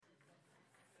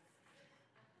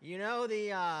You know the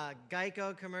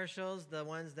Geico commercials, the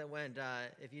ones that went,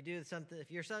 if you do something,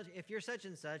 if you're such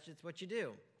and such, it's what you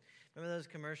do. Remember those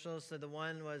commercials? So the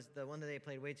one that they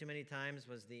played way too many times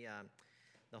was the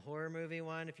horror movie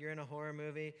one. If you're in a horror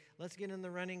movie, let's get in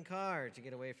the running car to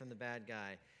get away from the bad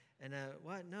guy. And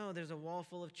what? No, there's a wall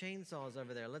full of chainsaws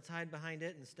over there. Let's hide behind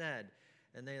it instead.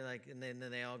 And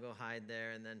then they all go hide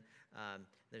there. And then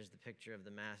there's the picture of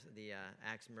the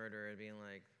axe murderer being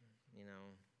like,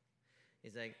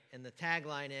 he's like, and the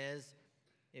tagline is,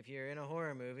 if you're in a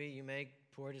horror movie, you make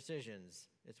poor decisions.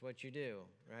 It's what you do,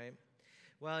 right?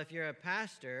 Well, if you're a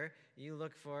pastor, you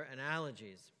look for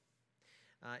analogies.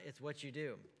 It's what you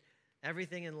do.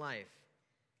 Everything in life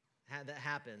that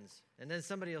happens. And then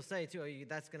somebody will say, too,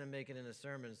 that's going to make it in a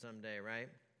sermon someday, right?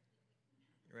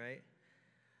 Right?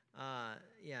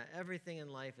 Yeah, everything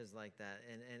in life is like that.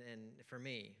 And for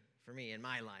me, in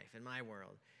my life, in my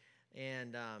world.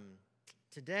 And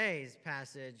today's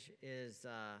passage is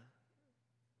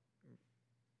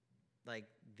like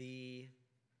the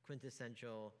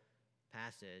quintessential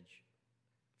passage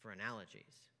for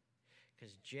analogies.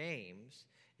 Because James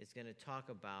is going to talk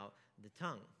about the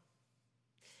tongue.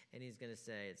 And he's going to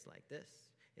say, it's like this,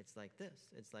 it's like this,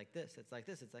 it's like this, it's like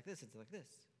this, it's like this, it's like this.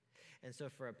 And so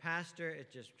for a pastor,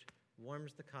 it just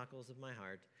warms the cockles of my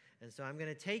heart. And so I'm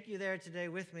going to take you there today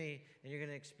with me, and you're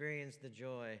going to experience the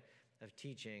joy of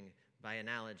teaching by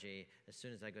analogy as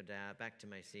soon as I go back to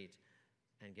my seat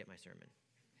and get my sermon.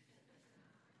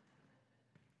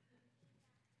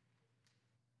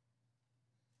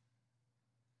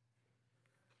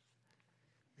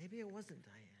 Maybe it wasn't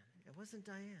Diane. It wasn't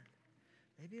Diane.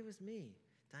 Maybe it was me.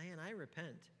 Diane, I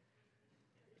repent.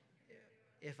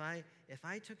 If I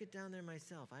took it down there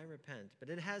myself, I repent. But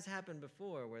it has happened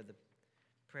before where the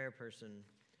prayer person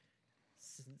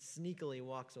sneakily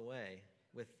walks away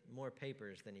with more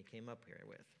papers than he came up here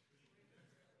with.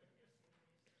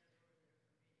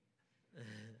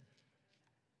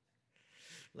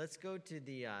 Let's go to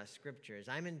the scriptures.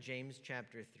 I'm in James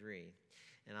chapter 3,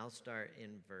 and I'll start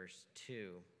in verse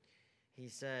 2. He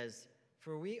says,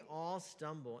 "For we all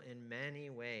stumble in many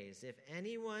ways. If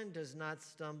anyone does not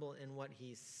stumble in what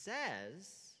he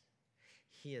says,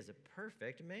 he is a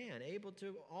perfect man, able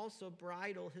to also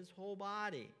bridle his whole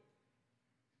body."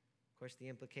 Of course, the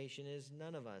implication is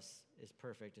none of us is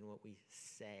perfect in what we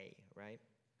say, right?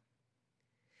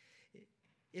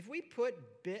 If we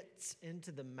put bits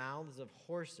into the mouths of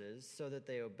horses so that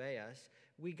they obey us,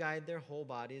 we guide their whole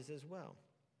bodies as well.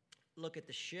 Look at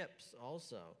the ships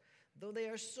also. Though they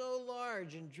are so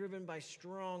large and driven by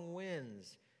strong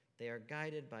winds, they are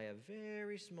guided by a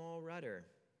very small rudder,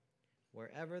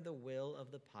 wherever the will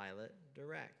of the pilot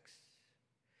directs.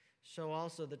 So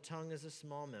also the tongue is a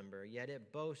small member, yet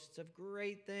it boasts of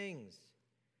great things.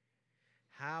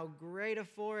 How great a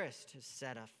forest is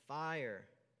set afire,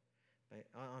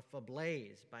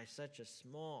 ablaze by such a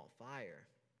small fire.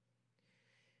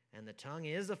 And the tongue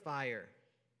is a fire,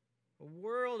 a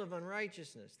world of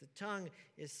unrighteousness. The tongue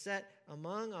is set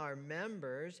among our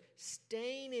members,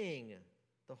 staining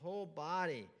the whole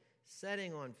body,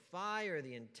 setting on fire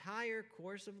the entire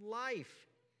course of life,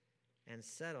 and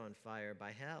set on fire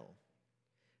by hell.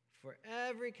 For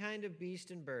every kind of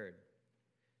beast and bird,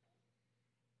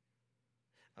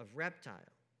 of reptile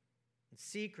and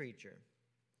sea creature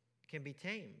can be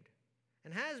tamed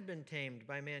and has been tamed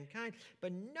by mankind,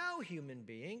 but no human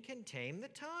being can tame the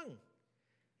tongue.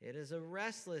 It is a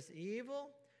restless evil,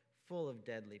 full of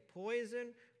deadly poison.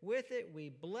 With it we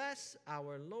bless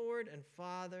our Lord and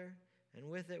Father, and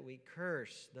with it we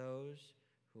curse those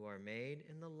who are made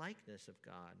in the likeness of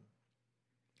God.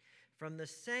 From the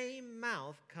same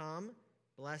mouth come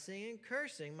blessing and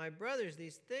cursing. My brothers,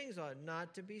 these things ought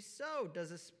not to be so.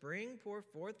 Does a spring pour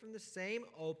forth from the same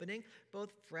opening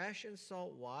both fresh and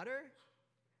salt water?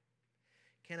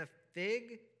 Can a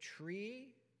fig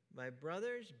tree, my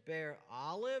brothers, bear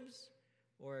olives,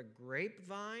 or a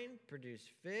grapevine produce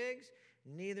figs?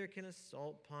 Neither can a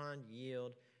salt pond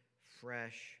yield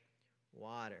fresh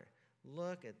water.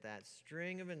 Look at that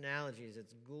string of analogies.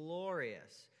 It's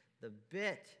glorious. The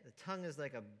tongue is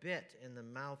like a bit in the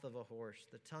mouth of a horse.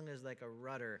 The tongue is like a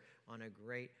rudder on a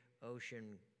great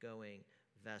ocean-going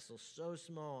vessel, so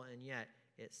small, and yet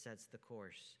it sets the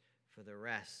course for the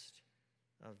rest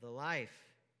of the life.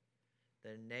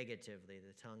 Then negatively,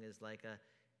 the tongue is like a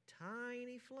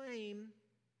tiny flame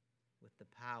with the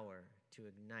power to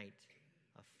ignite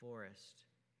a forest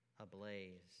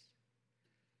ablaze.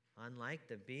 Unlike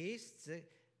the beasts, the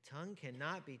tongue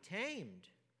cannot be tamed.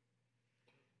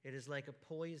 It is like a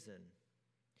poison.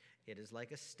 It is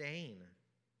like a stain.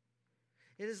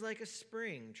 It is like a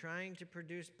spring trying to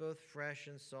produce both fresh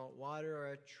and salt water, or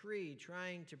a tree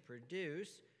trying to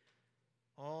produce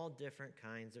all different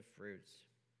kinds of fruits.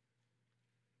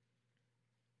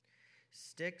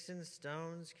 Sticks and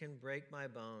stones can break my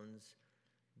bones,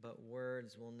 but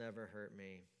words will never hurt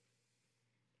me.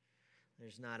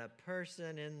 There's not a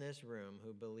person in this room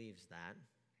who believes that.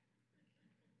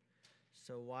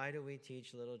 So why do we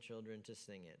teach little children to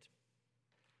sing it?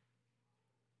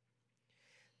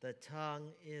 The tongue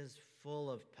is full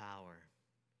of power,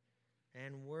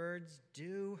 and words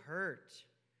do hurt.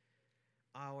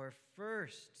 Our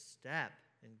first step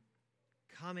in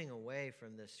coming away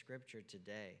from this scripture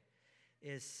today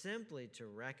is simply to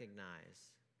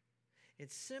recognize.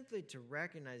 It's simply to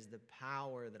recognize the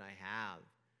power that I have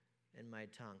in my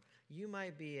tongue. You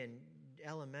might be in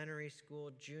elementary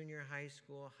school, junior high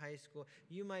school, high school.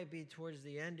 You might be towards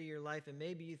the end of your life, and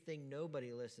maybe you think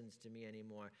nobody listens to me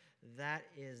anymore. That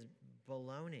is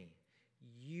baloney.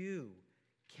 You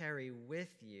carry with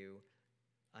you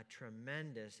a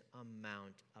tremendous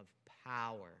amount of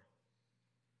power.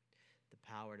 The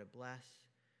power to bless,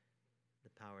 the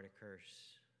power to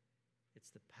curse. It's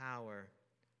the power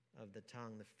of the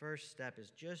tongue. The first step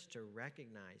is just to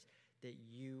recognize that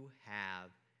you have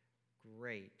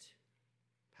great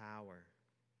power.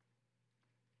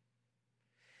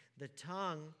 The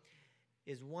tongue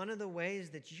is one of the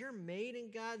ways that you're made in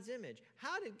God's image.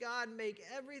 How did God make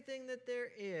everything that there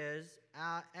is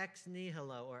ex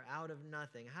nihilo, or out of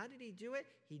nothing? How did he do it?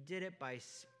 He did it by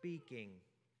speaking.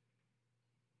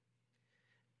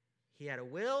 He had a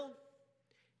will.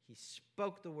 He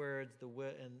spoke the words,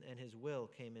 and his will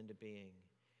came into being.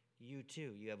 You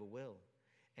too, you have a will.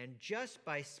 And just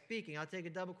by speaking, I'll take a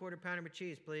double quarter pounder with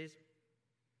cheese, please.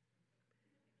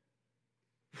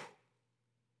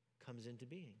 Comes into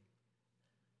being.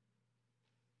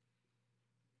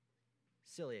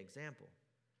 Silly example.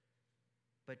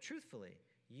 But truthfully,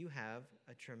 you have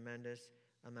a tremendous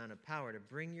amount of power to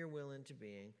bring your will into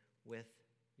being with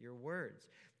your words.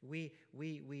 We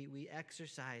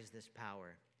exercise this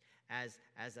power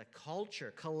as a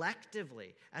culture,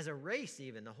 collectively, as a race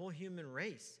even, the whole human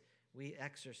race. We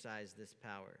exercise this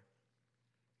power.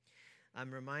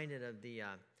 I'm reminded of the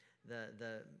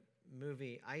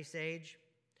movie Ice Age,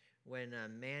 when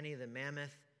Manny the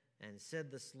mammoth and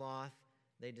Sid the sloth,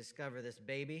 they discover this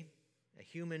baby, a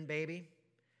human baby,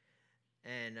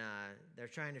 and they're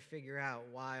trying to figure out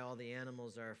why all the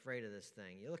animals are afraid of this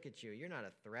thing. You look at you, you're not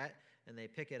a threat, and they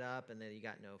pick it up, and then you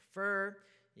got no fur,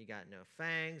 you got no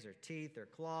fangs or teeth or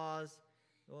claws.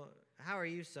 Well, how are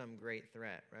you some great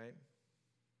threat, right?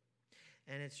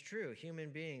 And it's true,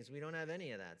 human beings, we don't have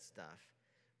any of that stuff.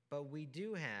 But what we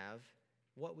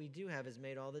do have has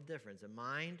made all the difference. A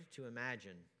mind to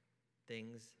imagine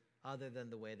things other than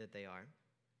the way that they are,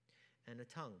 and a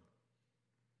tongue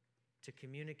to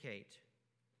communicate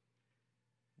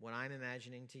what I'm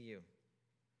imagining to you,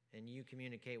 and you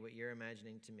communicate what you're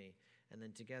imagining to me, and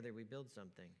then together we build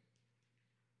something.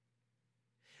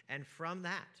 And from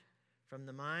that, from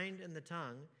the mind and the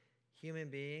tongue, human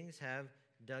beings have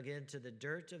dug into the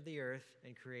dirt of the earth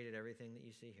and created everything that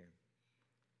you see here.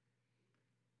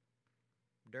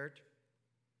 Dirt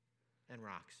and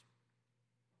rocks.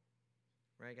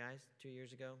 Right, guys? 2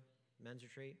 years ago, men's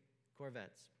retreat,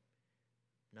 Corvettes.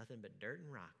 Nothing but dirt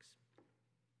and rocks.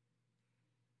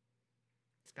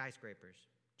 Skyscrapers,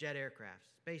 jet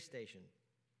aircrafts, space station.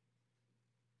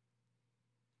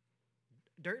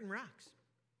 Dirt and rocks.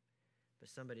 But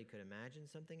somebody could imagine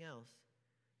something else,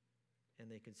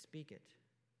 and they could speak it.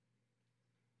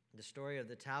 The story of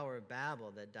the Tower of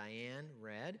Babel that Diane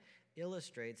read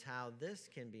illustrates how this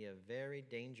can be a very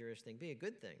dangerous thing. Be a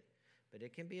good thing, but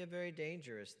it can be a very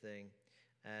dangerous thing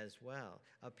as well.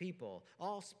 A people,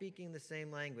 all speaking the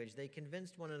same language, they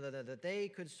convinced one another that they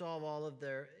could solve all of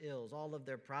their ills, all of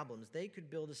their problems. They could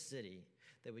build a city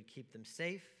that would keep them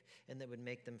safe and that would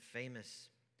make them famous.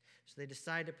 So they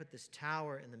decide to put this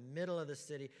tower in the middle of the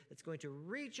city that's going to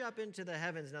reach up into the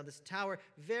heavens. Now, this tower,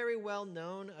 very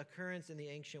well-known occurrence in the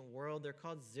ancient world. They're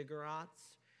called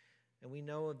ziggurats, and we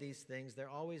know of these things. They're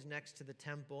always next to the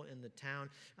temple in the town.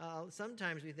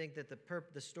 Sometimes we think that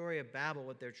the story of Babel,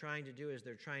 what they're trying to do is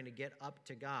they're trying to get up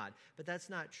to God. But that's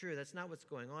not true. That's not what's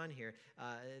going on here.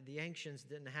 The ancients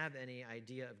didn't have any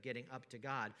idea of getting up to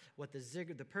God.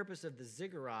 The purpose of the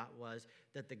ziggurat was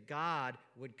that the God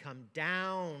would come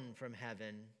down from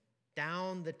heaven,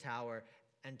 down the tower,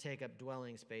 and take up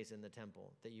dwelling space in the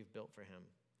temple that you've built for him.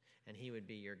 And he would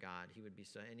be your God. And he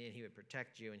would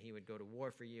protect you, and he would go to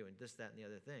war for you, and this, that, and the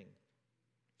other thing.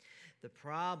 The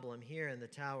problem here in the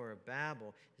Tower of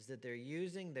Babel is that they're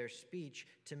using their speech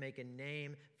to make a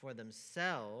name for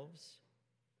themselves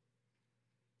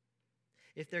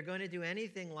If they're going to do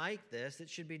anything like this, it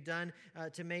should be done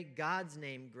to make God's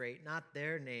name great, not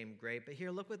their name great. But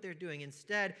here, look what they're doing.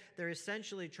 Instead, they're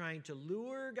essentially trying to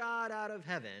lure God out of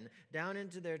heaven down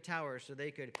into their tower so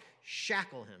they could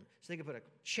shackle him, so they could put a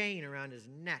chain around his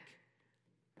neck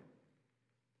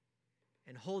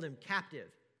and hold him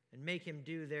captive and make him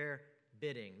do their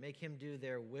bidding, make him do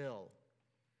their will.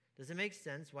 Does it make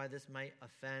sense why this might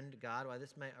offend God, why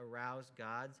this might arouse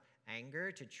God's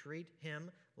anger to treat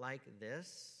him like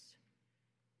this?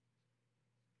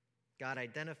 God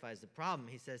identifies the problem.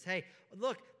 He says, hey,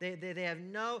 look,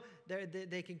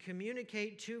 they can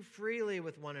communicate too freely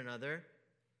with one another,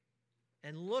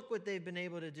 and look what they've been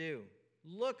able to do.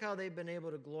 Look how they've been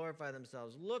able to glorify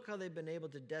themselves. Look how they've been able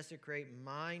to desecrate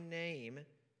my name,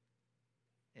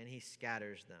 and he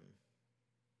scatters them.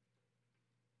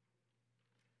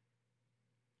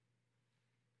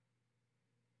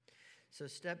 So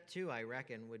step 2, I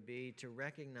reckon, would be to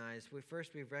recognize, we've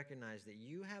recognized that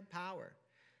you have power.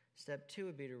 Step 2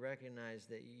 would be to recognize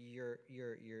that your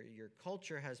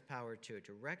culture has power too,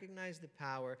 to recognize the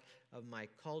power of my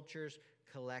culture's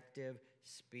collective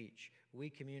speech. We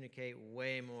communicate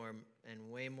way more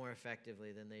and way more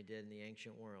effectively than they did in the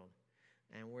ancient world.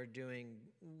 And we're doing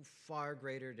far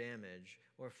greater damage,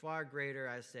 or far greater,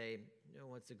 I say,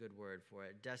 what's a good word for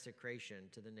it? Desecration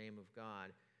to the name of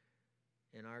God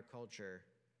in our culture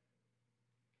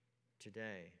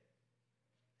today.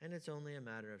 And it's only a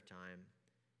matter of time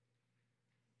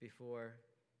before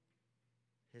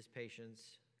his patience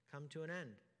come to an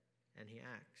end and he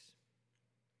acts.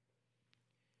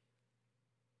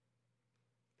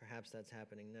 Perhaps that's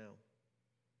happening now.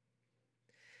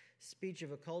 Speech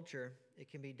of a culture, it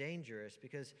can be dangerous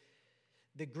because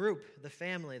the group, the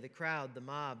family, the crowd, the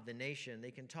mob, the nation,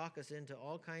 they can talk us into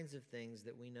all kinds of things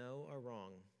that we know are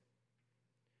wrong.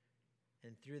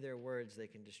 And through their words, they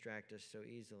can distract us so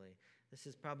easily. This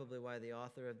is probably why the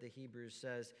author of the Hebrews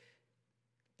says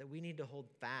that we need to hold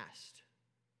fast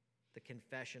the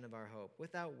confession of our hope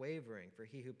without wavering, for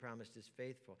he who promised is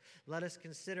faithful. Let us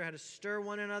consider how to stir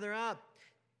one another up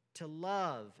to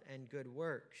love and good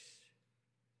works.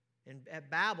 And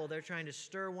at Babel, they're trying to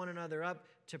stir one another up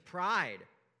to pride,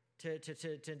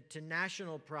 to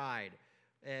national pride,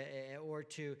 or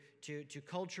to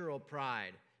cultural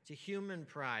pride, to human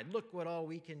pride. Look what all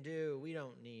we can do. We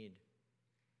don't need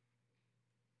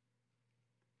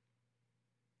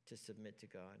to submit to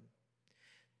God.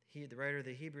 The writer of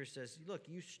the Hebrews says, look,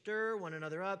 you stir one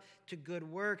another up to good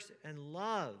works and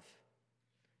love.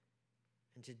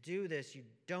 And to do this, you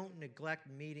don't neglect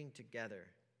meeting together,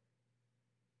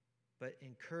 but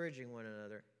encouraging one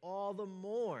another all the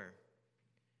more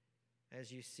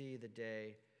as you see the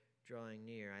day drawing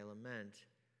near. I lament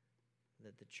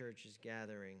that the church is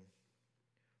gathering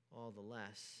all the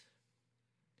less,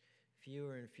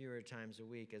 fewer and fewer times a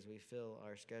week as we fill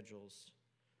our schedules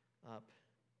up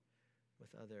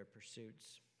with other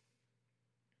pursuits.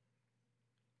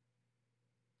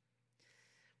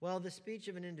 Well, the speech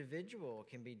of an individual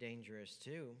can be dangerous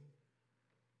too.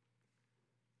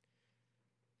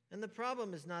 And the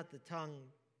problem is not the tongue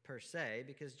per se,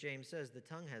 because James says the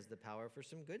tongue has the power for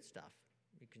some good stuff.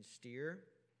 You can steer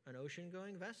an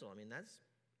ocean-going vessel. I mean, that's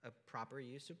a proper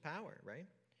use of power, right?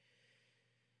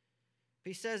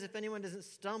 He says if anyone doesn't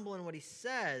stumble in what he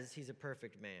says, he's a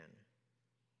perfect man.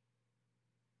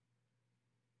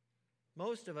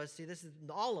 Most of us,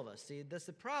 all of us, that's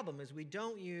the problem, is we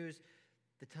don't use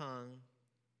the tongue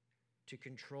to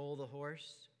control the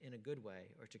horse in a good way,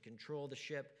 or to control the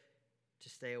ship to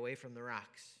stay away from the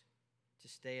rocks, to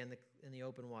stay in the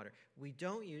open water. We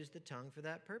don't use the tongue for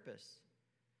that purpose.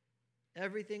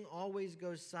 Everything always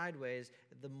goes sideways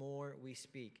the more we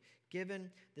speak. Given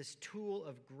this tool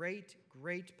of great,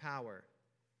 great power,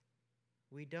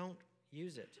 we don't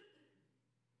use it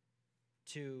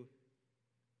to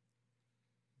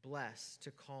bless,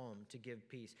 to calm, to give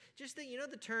peace. Just think,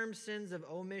 the term sins of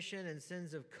omission and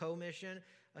sins of commission?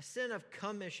 A sin of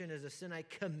commission is a sin I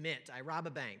commit. I rob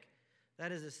a bank.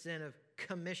 That is a sin of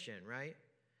commission, right?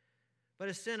 But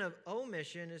a sin of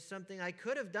omission is something I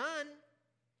could have done,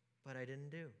 but I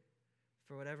didn't do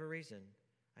for whatever reason.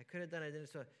 I could have done, I didn't.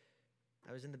 So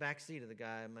I was in the back seat of the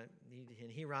guy,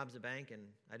 and he robs a bank, and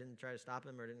I didn't try to stop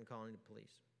him or didn't call any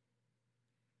police.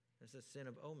 That's a sin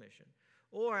of omission.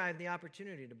 Or I have the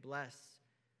opportunity to bless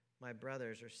my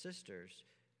brothers or sisters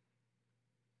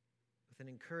with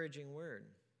an encouraging word,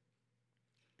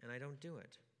 and I don't do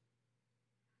it.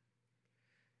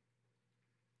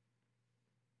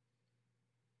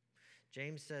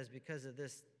 James says because of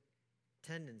this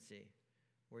tendency,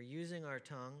 we're using our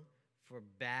tongue for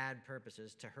bad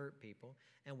purposes to hurt people,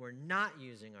 and we're not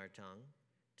using our tongue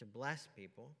to bless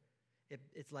people.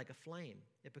 it's like a flame.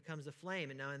 It becomes a flame.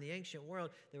 And now in the ancient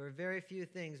world, there were very few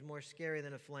things more scary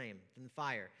than a flame, than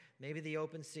fire. Maybe the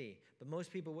open sea. But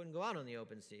most people wouldn't go out on the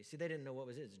open sea. See, they didn't know what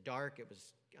was it. It's dark.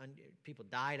 People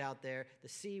died out there. The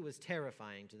sea was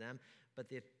terrifying to them. But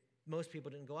most people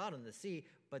didn't go out on the sea,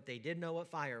 but they did know what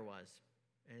fire was.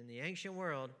 And in the ancient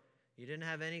world, you didn't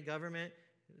have any government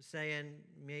saying,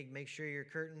 make sure your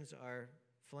curtains are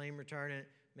flame retardant,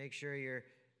 make sure you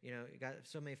got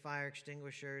so many fire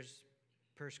extinguishers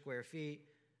per square feet.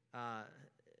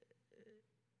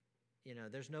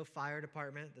 There's no fire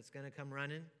department that's going to come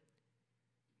running.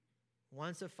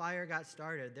 Once a fire got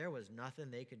started, there was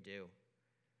nothing they could do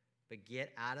but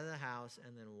get out of the house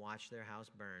and then watch their house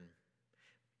burn.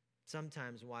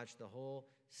 Sometimes watch the whole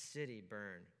city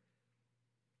burn.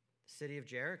 The city of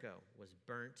Jericho was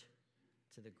burnt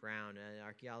to the ground.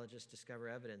 Archaeologists discover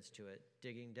evidence to it.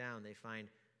 Digging down, they find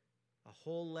a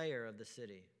whole layer of the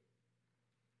city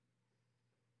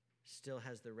still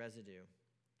has the residue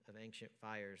of ancient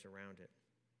fires around it.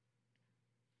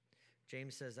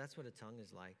 James says that's what a tongue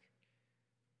is like.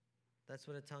 That's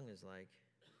what a tongue is like.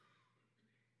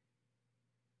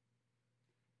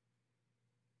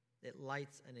 It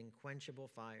lights an unquenchable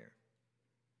fire.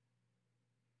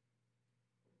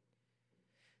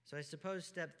 So I suppose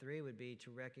step 3 would be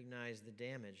to recognize the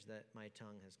damage that my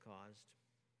tongue has caused.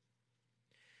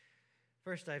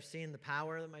 First, I've seen the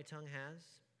power that my tongue has.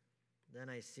 Then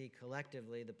I see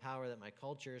collectively the power that my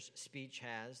culture's speech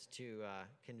has to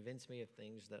convince me of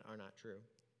things that are not true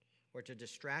or to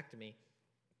distract me.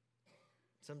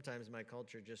 Sometimes my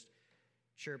culture just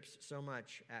chirps so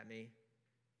much at me.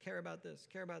 Care about this,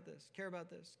 care about this, care about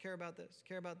this, care about this,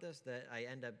 care about this, that I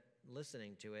end up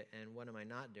listening to it, and what am I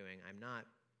not doing? I'm not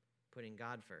putting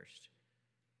God first.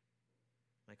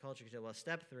 My culture said, well,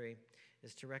 step 3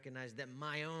 is to recognize that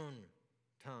my own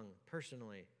tongue,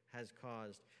 personally, has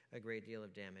caused a great deal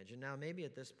of damage. And now maybe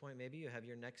at this point, maybe you have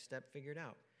your next step figured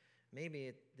out.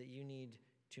 Maybe that you need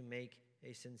to make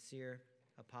a sincere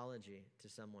apology to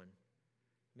someone.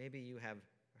 Maybe you have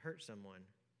hurt someone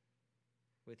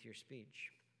with your speech.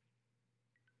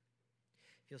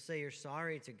 If you'll say you're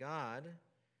sorry to God,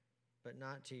 but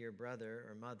not to your brother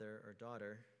or mother or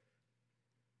daughter,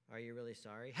 are you really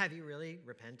sorry? Have you really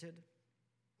repented?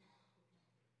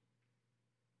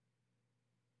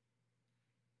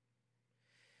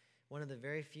 One of the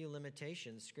very few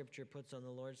limitations Scripture puts on the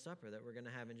Lord's Supper that we're going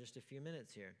to have in just a few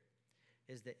minutes here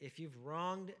is that if you've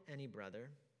wronged any brother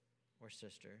or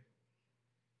sister,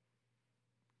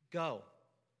 go.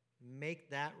 Make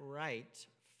that right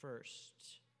first.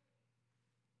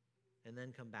 And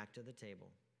then come back to the table.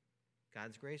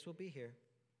 God's grace will be here.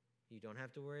 You don't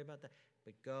have to worry about that.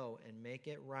 But go and make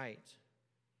it right.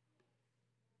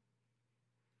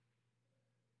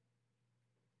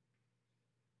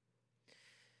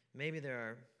 Maybe there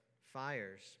are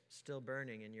fires still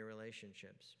burning in your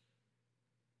relationships.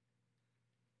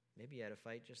 Maybe you had a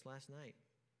fight just last night.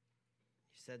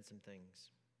 You said some things.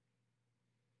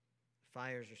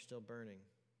 Fires are still burning.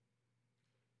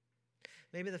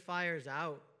 Maybe the fire's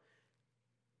out,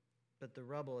 but the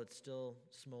rubble, it's still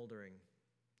smoldering.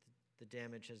 The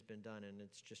damage has been done and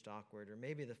it's just awkward. Or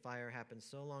maybe the fire happened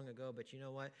so long ago, but you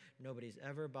know what? Nobody's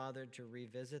ever bothered to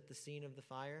revisit the scene of the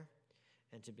fire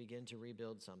and to begin to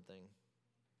rebuild something.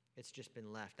 It's just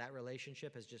been left. That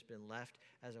relationship has just been left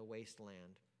as a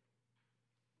wasteland.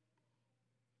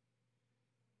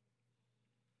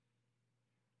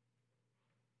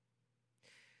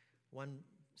 One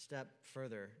step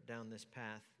further down this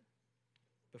path,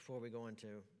 before we go into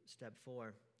step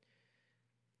 4,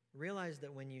 realize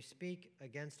that when you speak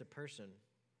against a person,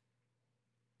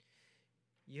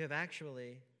 you have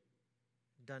actually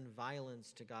done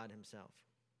violence to God himself.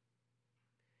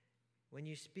 When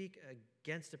you speak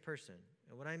against a person,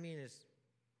 and what I mean is,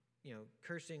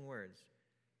 cursing words,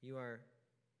 you are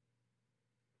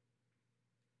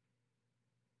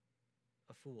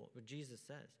a fool. What Jesus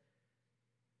says.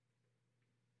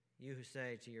 You who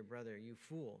say to your brother, you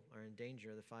fool, are in danger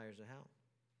of the fires of hell.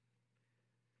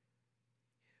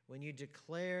 When you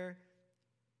declare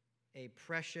a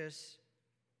precious,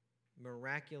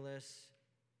 miraculous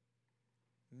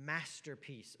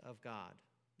masterpiece of God,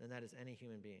 then that is any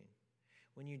human being.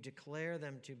 When you declare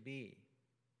them to be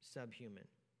subhuman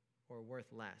or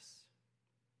worth less,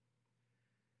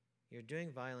 you're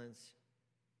doing violence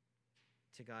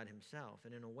to God himself.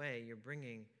 And in a way, you're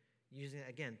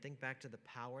think back to the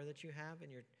power that you have,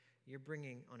 and you're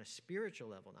bringing on a spiritual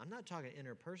level. I'm not talking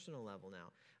interpersonal level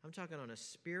now. I'm talking on a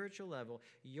spiritual level.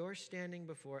 You're standing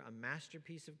before a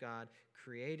masterpiece of God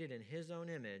created in his own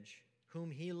image, whom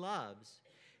he loves.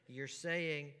 You're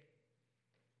saying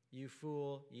you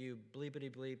fool, you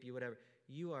bleepity bleep, you whatever.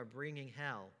 You are bringing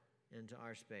hell into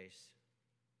our space.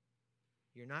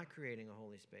 You're not creating a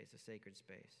holy space, a sacred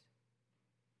space.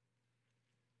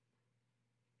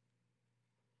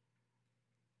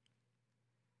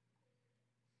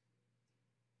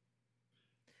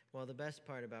 Well, the best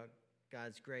part about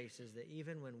God's grace is that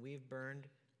even when we've burned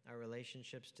our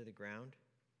relationships to the ground,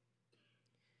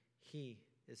 He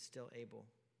is still able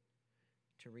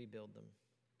to rebuild them.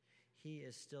 He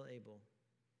is still able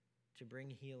to bring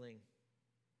healing,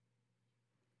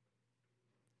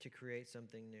 to create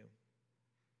something new.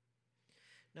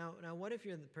 Now, what if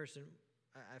you're the person,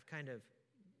 I've kind of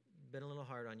been a little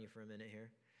hard on you for a minute here.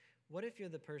 What if you're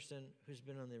the person who's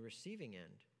been on the receiving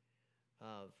end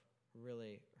of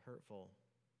really hurtful,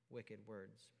 wicked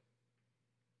words?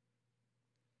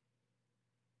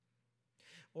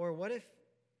 Or what if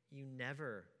you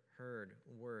never heard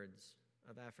words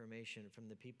of affirmation from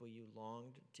the people you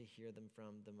longed to hear them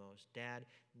from the most? Dad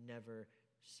never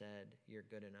said, "You're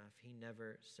good enough." He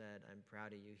never said, "I'm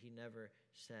proud of you." He never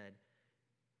said,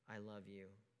 "I love you."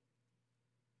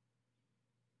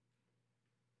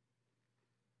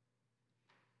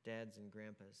 Dads and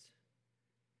grandpas,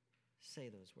 say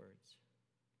those words.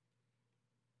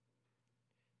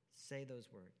 Say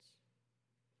those words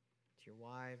to your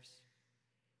wives,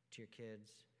 to your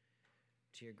kids,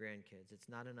 to your grandkids. It's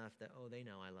not enough that, oh, they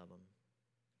know I love them.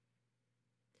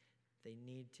 They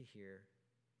need to hear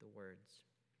the words.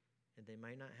 And they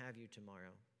might not have you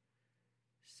tomorrow.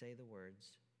 Say the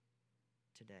words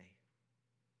today.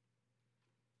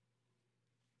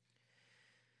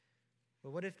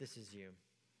 But what if this is you?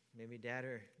 Maybe dad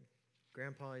or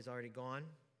grandpa is already gone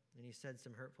and he said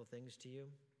some hurtful things to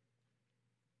you.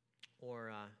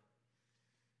 Or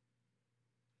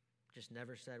just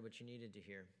never said what you needed to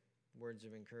hear. Words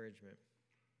of encouragement.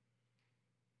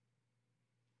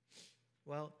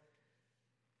 Well,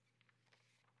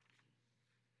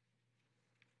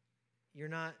 you're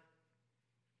not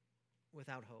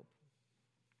without hope.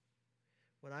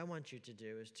 What I want you to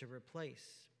do is to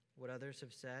replace what others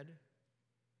have said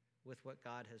with what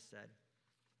God has said.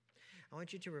 I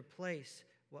want you to replace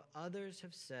what others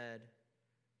have said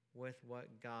with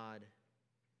what God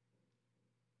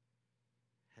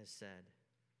has said.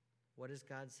 What has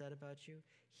God said about you?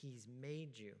 He's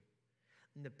made you.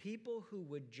 And the people who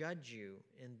would judge you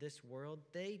in this world,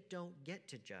 they don't get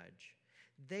to judge.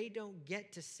 They don't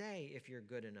get to say if you're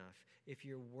good enough, if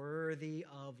you're worthy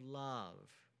of love.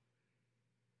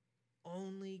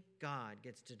 Only God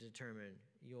gets to determine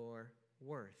your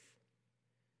worth.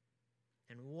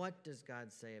 And what does God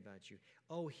say about you?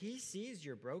 Oh, He sees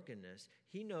your brokenness.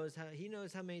 He knows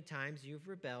how many times you've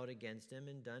rebelled against Him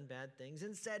and done bad things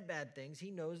and said bad things. He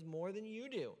knows more than you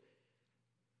do.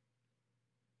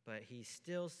 But He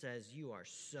still says you are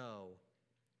so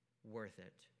worth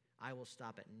it. I will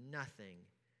stop at nothing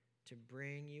to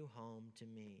bring you home to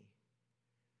me.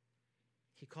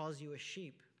 He calls you a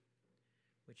sheep,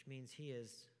 which means He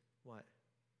is what?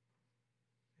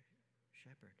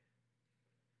 Shepherd.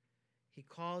 He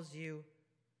calls you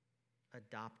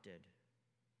adopted,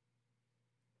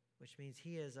 which means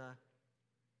He is a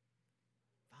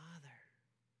father.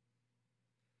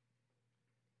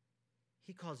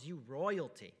 He calls you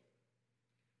royalty.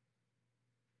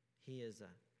 He is a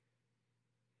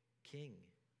king,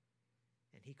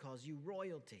 and He calls you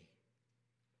royalty.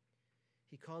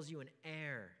 He calls you an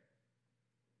heir.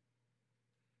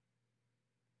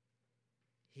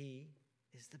 He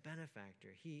is the benefactor.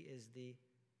 He is the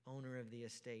owner of the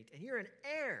estate, and you're an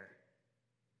heir.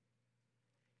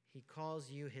 He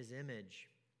calls you His image.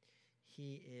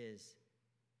 He is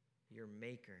your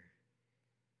maker.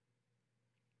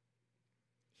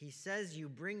 He says you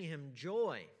bring Him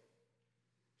joy.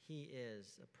 He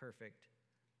is a perfect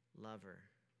lover.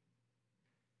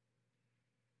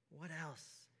 What else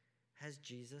has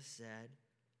Jesus said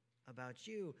about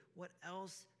you? What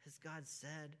else has God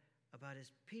said about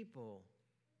His people?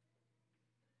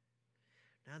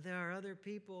 Now, there are other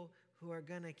people who are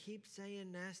going to keep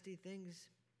saying nasty things,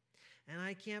 and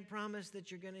I can't promise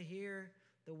that you're going to hear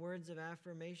the words of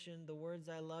affirmation, the words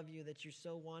I love you that you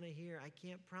so want to hear. I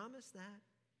can't promise that.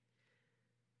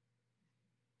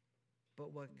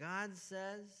 But what God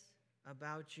says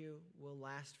about you will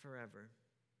last forever.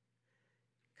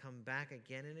 Come back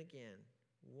again and again.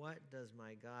 What does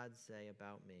my God say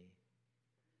about me?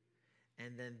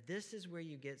 And then this is where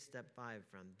you get step 5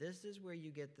 from. This is where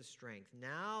you get the strength.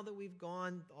 Now that we've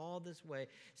gone all this way.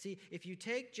 See, if you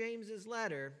take James's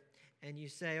letter and you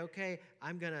say, okay,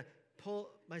 I'm going to pull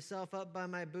myself up by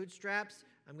my bootstraps,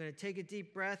 I'm going to take a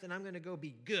deep breath, and I'm going to go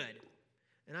be good.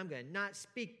 and I'm going to not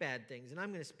speak bad things, and I'm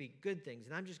going to speak good things,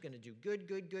 and I'm just going to do good. I'm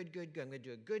going to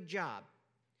do a good job.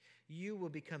 You will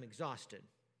become exhausted,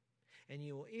 and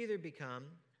you will either become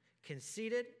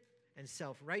conceited and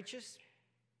self-righteous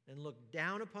and look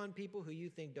down upon people who you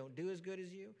think don't do as good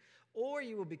as you, or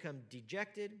you will become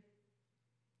dejected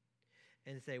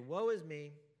and say, woe is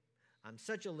me, I'm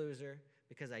such a loser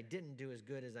because I didn't do as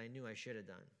good as I knew I should have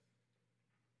done.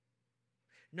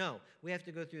 No, we have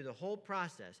to go through the whole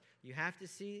process. You have to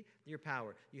see your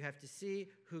power. You have to see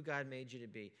who God made you to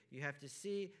be. You have to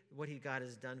see what God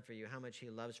has done for you, how much he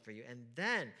loves for you. And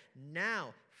then,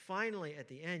 now, finally, at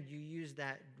the end, you use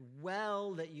that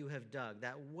well that you have dug,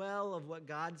 that well of what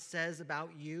God says about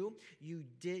you. You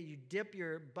dip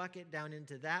your bucket down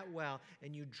into that well,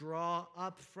 and you draw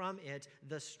up from it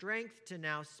the strength to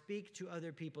now speak to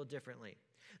other people differently.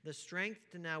 The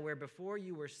strength to now, where before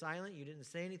you were silent, you didn't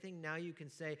say anything, now you can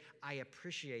say, I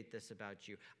appreciate this about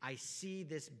you. I see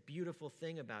this beautiful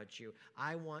thing about you.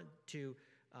 I want to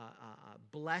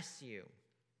bless you.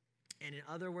 And in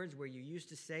other words, where you used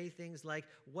to say things like,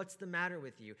 what's the matter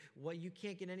with you? What, you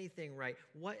can't get anything right.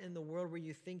 What in the world were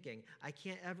you thinking? I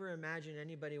can't ever imagine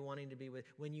anybody wanting to be with,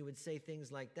 when you would say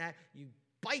things like that, you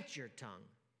bite your tongue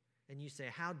and you say,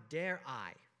 how dare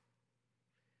I?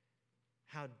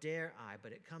 How dare I?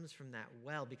 But it comes from that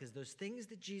well, because those things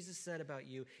that Jesus said about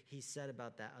you, he said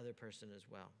about that other person as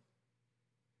well.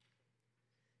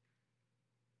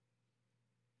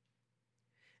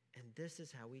 And this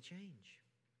is how we change.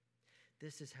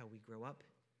 This is how we grow up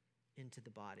into the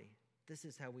body. This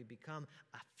is how we become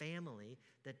a family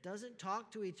that doesn't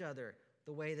talk to each other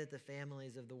the way that the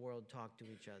families of the world talk to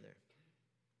each other.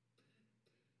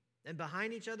 And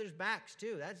behind each other's backs,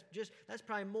 too. That's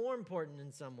probably more important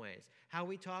in some ways. How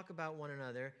we talk about one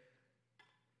another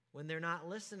when they're not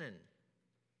listening.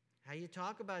 How you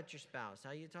talk about your spouse.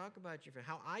 How you talk about your friend.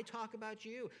 How I talk about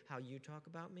you. How you talk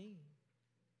about me.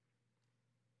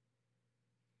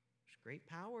 There's great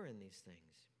power in these things.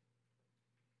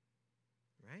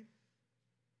 Right?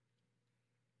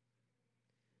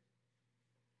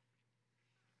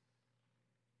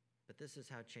 But this is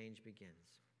how change begins.